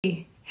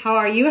How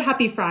are you?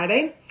 Happy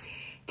Friday.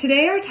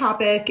 Today our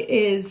topic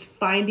is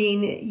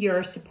finding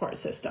your support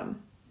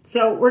system.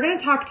 So we're going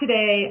to talk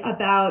today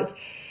about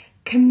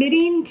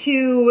committing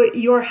to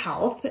your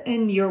health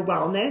and your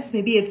wellness.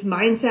 Maybe it's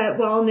mindset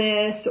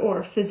wellness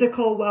or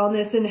physical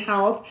wellness and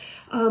health.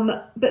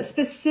 But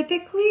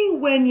specifically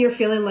when you're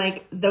feeling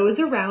like those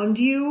around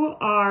you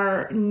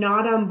are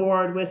not on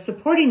board with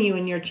supporting you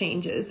in your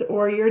changes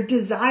or your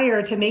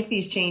desire to make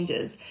these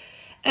changes.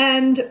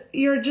 And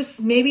you're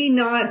just maybe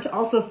not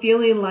also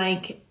feeling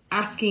like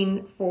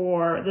asking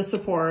for the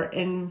support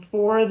and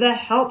for the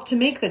help to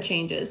make the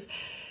changes.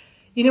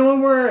 You know, when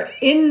we're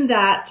in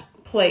that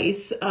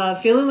place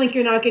of feeling like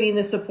you're not getting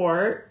the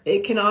support,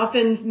 it can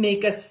often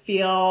make us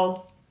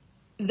feel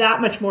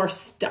that much more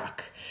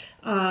stuck.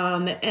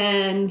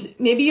 And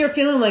maybe you're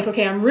feeling like,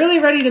 okay, I'm really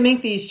ready to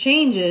make these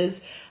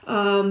changes.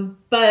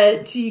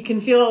 But you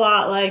can feel a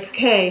lot like,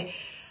 okay,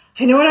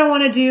 I know what I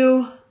want to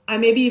do. I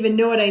maybe even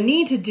know what I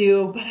need to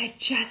do, but I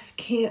just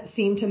can't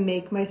seem to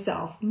make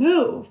myself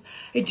move.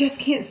 I just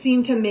can't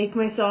seem to make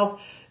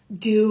myself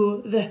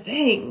do the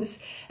things.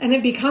 And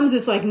it becomes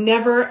this like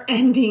never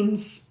ending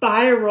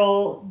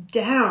spiral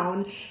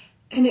down.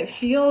 And it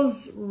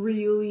feels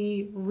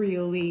really,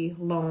 really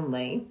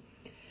lonely.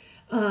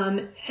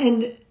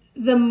 And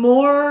the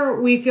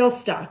more we feel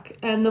stuck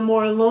and the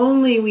more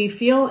lonely we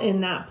feel in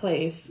that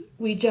place,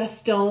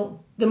 the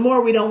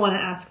more we don't want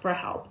to ask for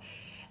help.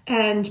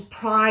 And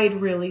pride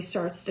really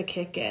starts to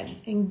kick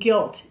in, and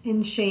guilt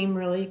and shame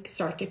really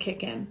start to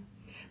kick in.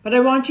 But I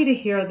want you to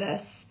hear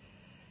this.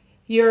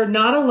 You're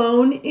not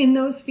alone in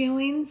those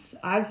feelings.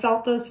 I've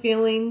felt those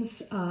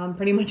feelings.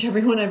 Pretty much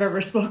everyone I've ever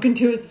spoken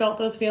to has felt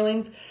those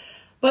feelings.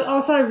 But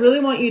also, I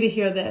really want you to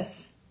hear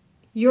this.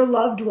 Your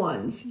loved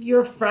ones,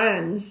 your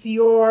friends,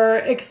 your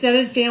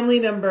extended family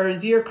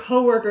members, your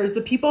coworkers,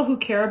 the people who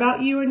care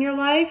about you in your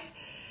life,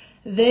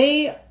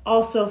 they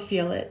also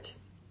feel it.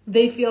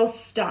 They feel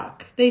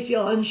stuck. They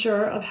feel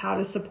unsure of how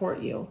to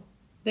support you.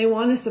 They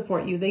want to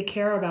support you. They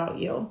care about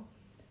you.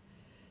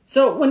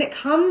 So when it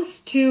comes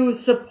to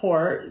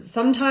support,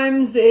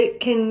 sometimes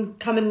it can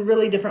come in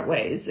really different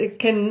ways. It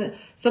can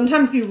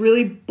sometimes be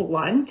really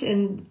blunt,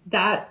 and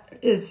that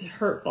is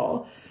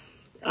hurtful.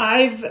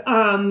 I've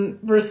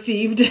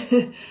received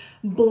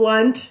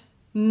blunt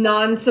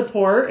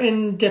non-support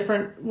in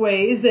different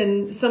ways,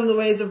 and some of the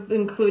ways have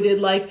included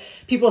like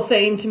people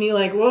saying to me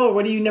like, whoa,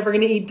 what, are you never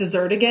going to eat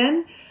dessert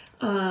again?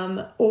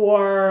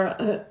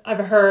 Or I've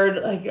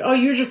heard like, oh,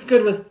 you're just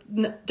good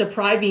with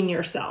depriving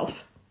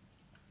yourself.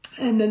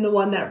 And then the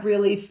one that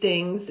really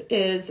stings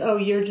is, oh,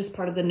 you're just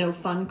part of the no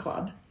fun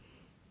club.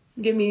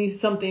 Give me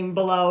something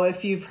below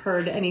if you've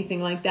heard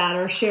anything like that,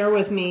 or share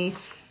with me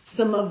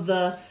some of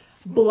the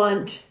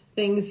blunt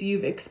things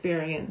you've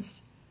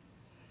experienced.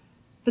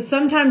 But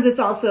sometimes it's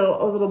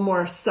also a little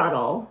more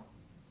subtle.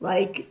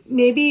 Like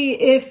maybe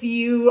if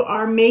you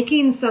are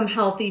making some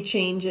healthy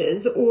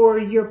changes, or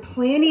you're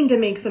planning to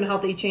make some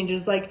healthy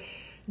changes, like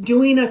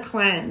doing a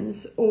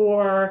cleanse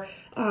or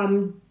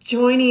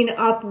joining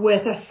up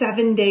with a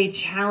 7-day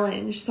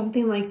challenge,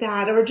 something like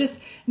that, or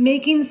just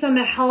making some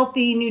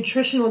healthy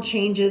nutritional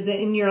changes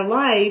in your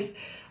life,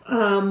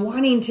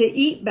 wanting to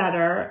eat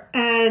better,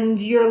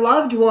 and your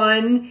loved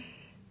one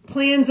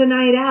plans a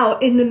night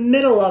out in the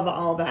middle of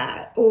all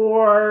that,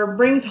 or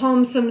brings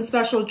home some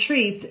special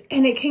treats,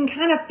 and it can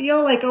kind of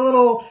feel like a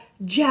little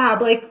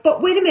jab, like,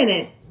 but wait a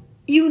minute,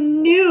 you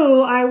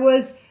knew I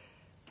was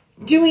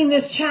doing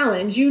this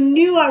challenge. You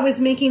knew I was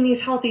making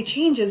these healthy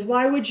changes.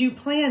 Why would you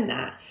plan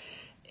that?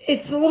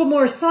 It's a little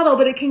more subtle,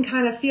 but it can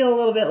kind of feel a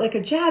little bit like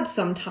a jab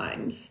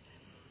sometimes.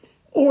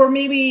 Or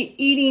maybe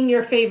eating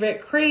your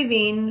favorite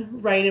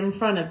craving right in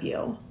front of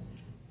you.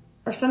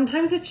 Or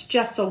sometimes it's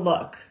just a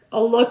look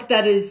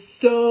that is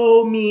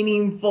so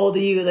meaningful to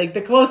you. Like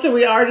the closer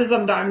we are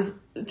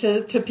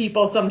to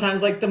people,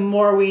 sometimes like the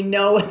more we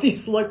know what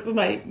these looks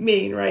might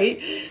mean,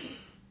 right?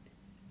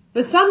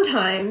 But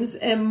sometimes,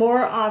 and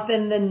more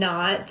often than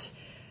not,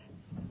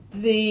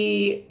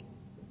 the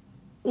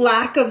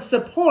lack of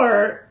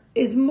support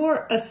is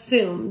more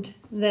assumed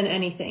than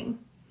anything.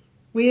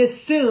 We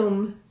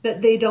assume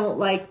that they don't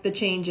like the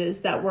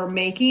changes that we're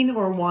making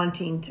or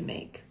wanting to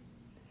make.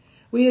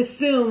 We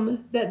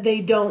assume that they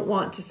don't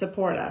want to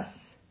support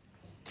us.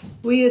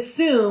 We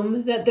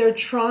assume that they're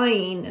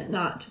trying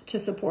not to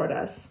support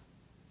us.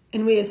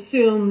 And we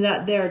assume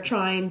that they're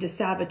trying to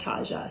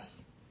sabotage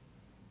us.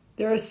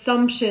 They're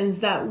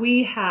assumptions that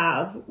we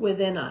have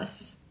within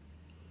us.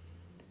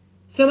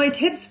 So my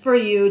tips for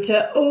you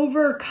to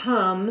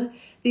overcome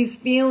these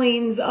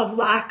feelings of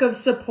lack of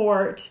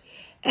support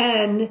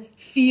and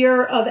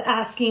fear of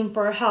asking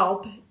for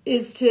help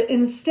is to,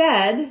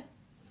 instead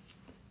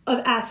of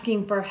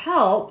asking for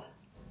help,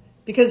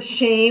 because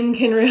shame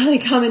can really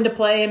come into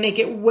play and make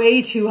it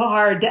way too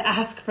hard to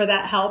ask for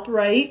that help,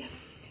 right?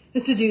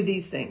 Is to do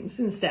these things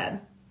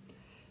instead.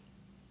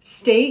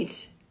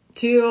 State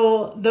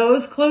to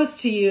those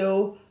close to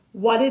you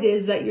what it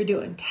is that you're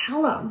doing.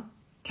 Tell them,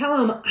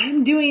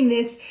 I'm doing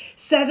this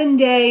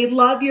 7-day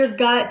love your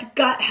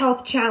gut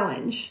health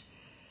challenge.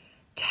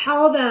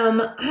 Tell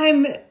them,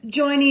 I'm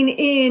joining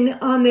in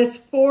on this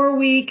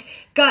 4-week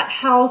gut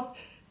health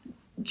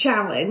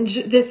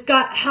challenge, this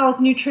gut health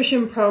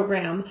nutrition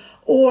program,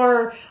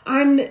 or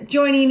I'm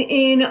joining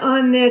in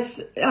on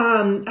this,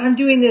 I'm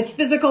doing this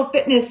physical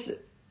fitness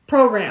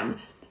program.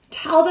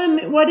 Tell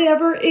them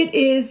whatever it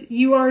is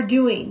you are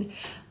doing.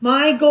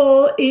 My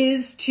goal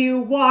is to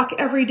walk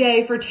every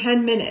day for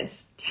 10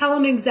 minutes. Tell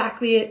them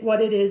exactly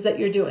what it is that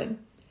you're doing.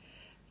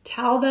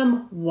 Tell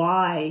them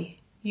why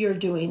you're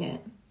doing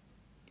it.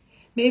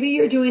 Maybe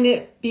you're doing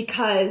it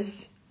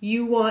because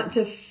you want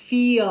to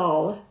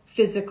feel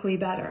physically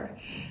better.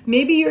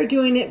 Maybe you're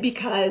doing it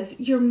because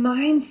your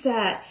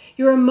mindset,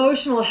 your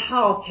emotional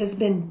health has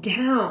been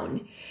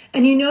down.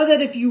 And you know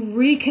that if you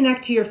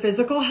reconnect to your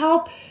physical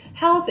health,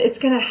 it's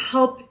going to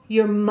help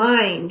your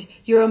mind,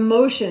 your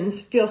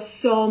emotions feel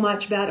so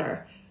much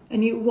better.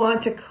 And you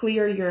want to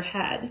clear your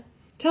head.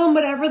 Tell them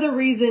whatever the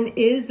reason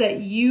is that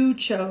you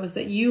chose,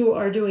 that you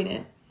are doing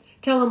it.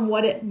 Tell them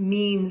what it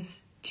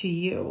means to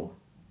you.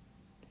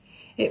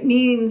 It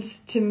means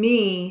to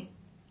me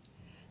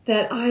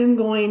that I'm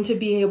going to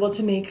be able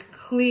to make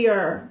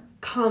clear,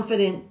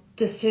 confident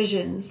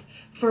decisions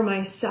for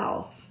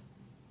myself,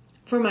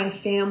 for my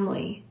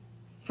family,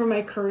 for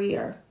my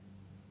career.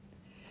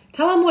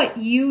 Tell them what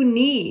you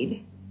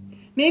need.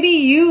 Maybe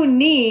you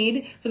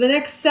need, for the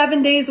next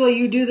 7 days while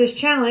you do this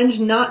challenge,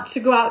 not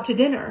to go out to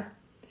dinner.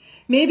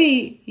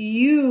 Maybe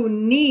you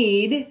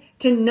need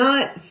to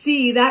not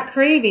see that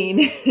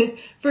craving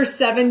for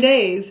 7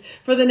 days,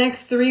 for the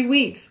next 3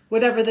 weeks,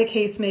 whatever the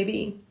case may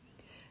be.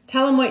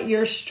 Tell them what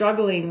you're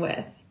struggling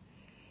with.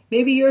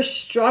 Maybe you're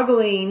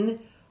struggling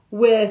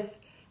with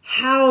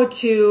how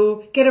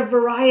to get a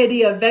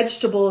variety of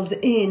vegetables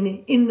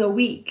in the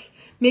week.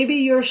 Maybe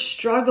you're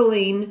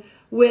struggling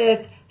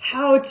with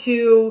how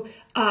to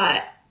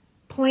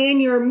plan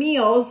your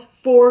meals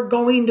for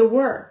going to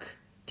work.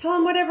 Tell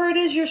them whatever it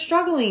is you're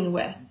struggling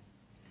with.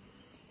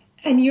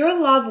 And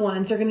your loved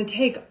ones are going to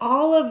take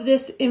all of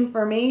this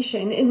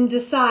information and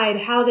decide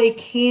how they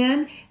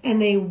can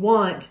and they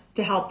want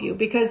to help you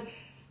because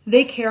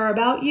they care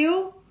about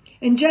you.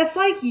 And just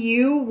like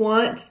you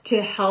want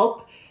to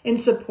help and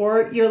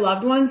support your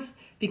loved ones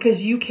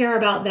because you care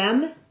about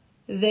them,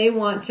 they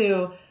want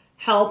to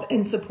help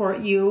and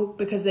support you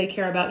because they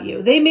care about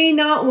you. They may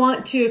not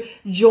want to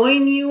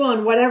join you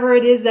on whatever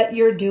it is that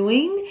you're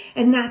doing,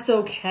 and that's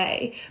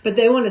okay. But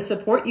they want to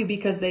support you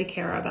because they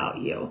care about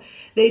you.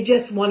 They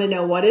just want to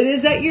know what it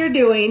is that you're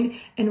doing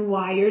and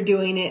why you're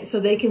doing it so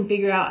they can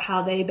figure out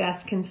how they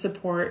best can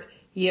support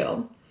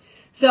you.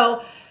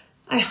 So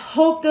I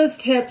hope those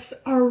tips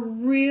are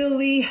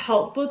really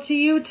helpful to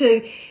you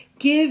to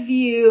give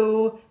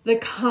you the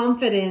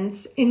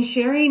confidence in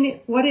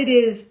sharing what it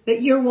is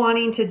that you're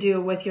wanting to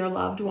do with your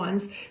loved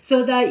ones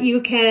so that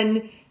you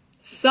can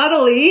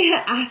subtly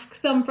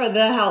ask them for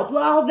the help,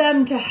 allow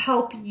them to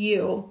help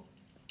you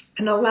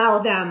and allow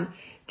them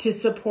to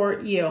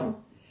support you.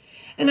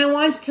 And I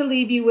want to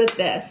leave you with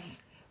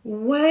this.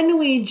 When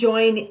we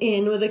join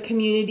in with a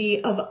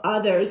community of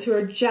others who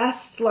are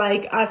just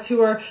like us,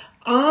 who are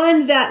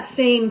on that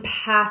same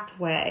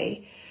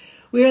pathway,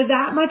 we are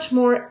that much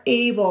more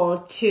able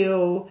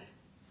to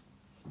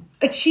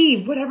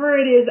achieve whatever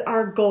it is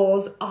our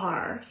goals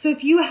are. So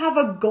if you have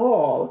a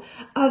goal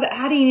of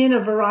adding in a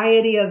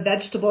variety of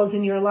vegetables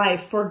in your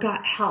life for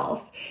gut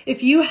health,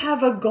 if you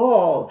have a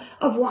goal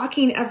of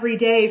walking every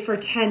day for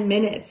 10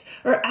 minutes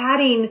or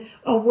adding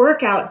a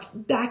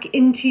workout back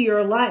into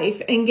your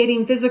life and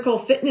getting physical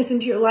fitness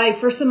into your life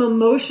for some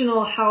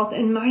emotional health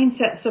and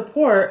mindset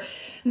support,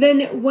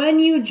 then when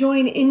you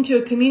join into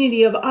a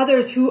community of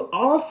others who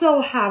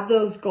also have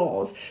those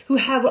goals, who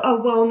have a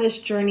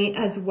wellness journey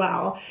as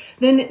well,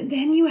 then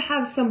you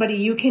have somebody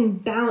you can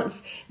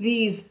bounce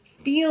these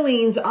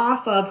feelings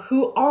off of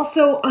who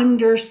also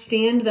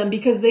understand them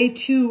because they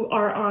too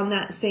are on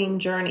that same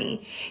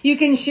journey. You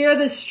can share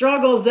the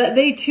struggles that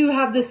they too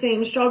have the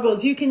same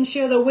struggles. You can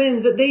share the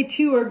wins that they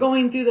too are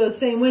going through those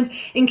same wins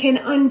and can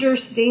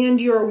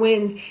understand your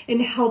wins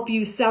and help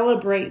you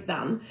celebrate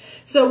them.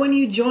 So when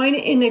you join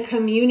in a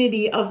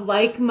community of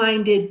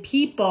like-minded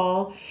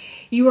people,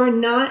 you are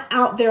not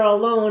out there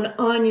alone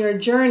on your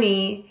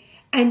journey,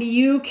 and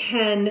you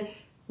can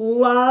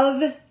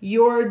love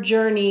your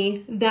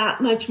journey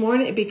that much more,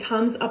 and it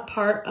becomes a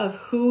part of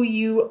who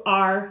you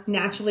are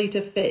naturally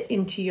to fit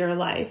into your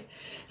life.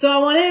 So I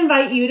want to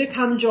invite you to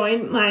come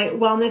join my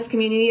wellness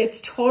community.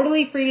 It's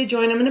totally free to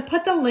join. I'm going to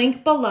put the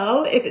link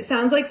below if it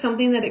sounds like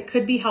something that it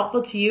could be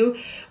helpful to you.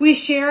 We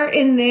share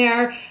in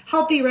there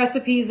healthy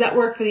recipes that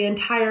work for the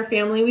entire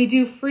family. We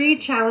do free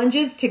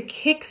challenges to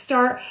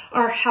kickstart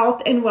our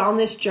health and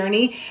wellness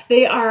journey.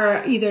 They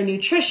are either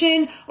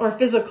nutrition or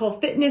physical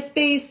fitness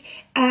based,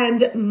 and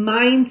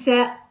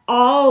mindset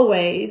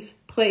always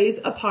plays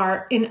a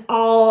part in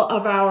all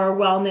of our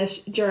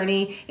wellness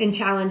journey and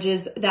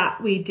challenges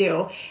that we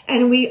do.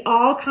 And we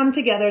all come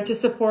together to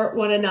support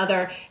one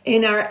another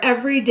in our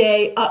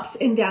everyday ups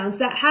and downs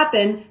that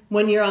happen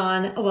when you're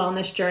on a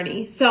wellness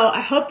journey. So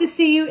I hope to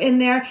see you in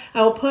there.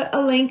 I will put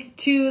a link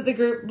to the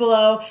group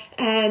below,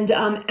 and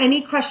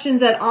any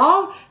questions at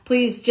all,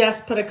 please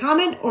just put a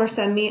comment or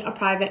send me a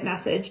private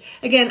message.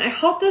 Again, I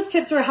hope those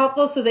tips were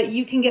helpful so that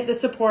you can get the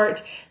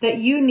support that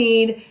you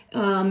need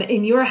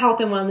in your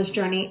health and wellness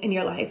journey in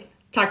your life.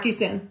 Talk to you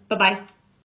soon. Bye-bye.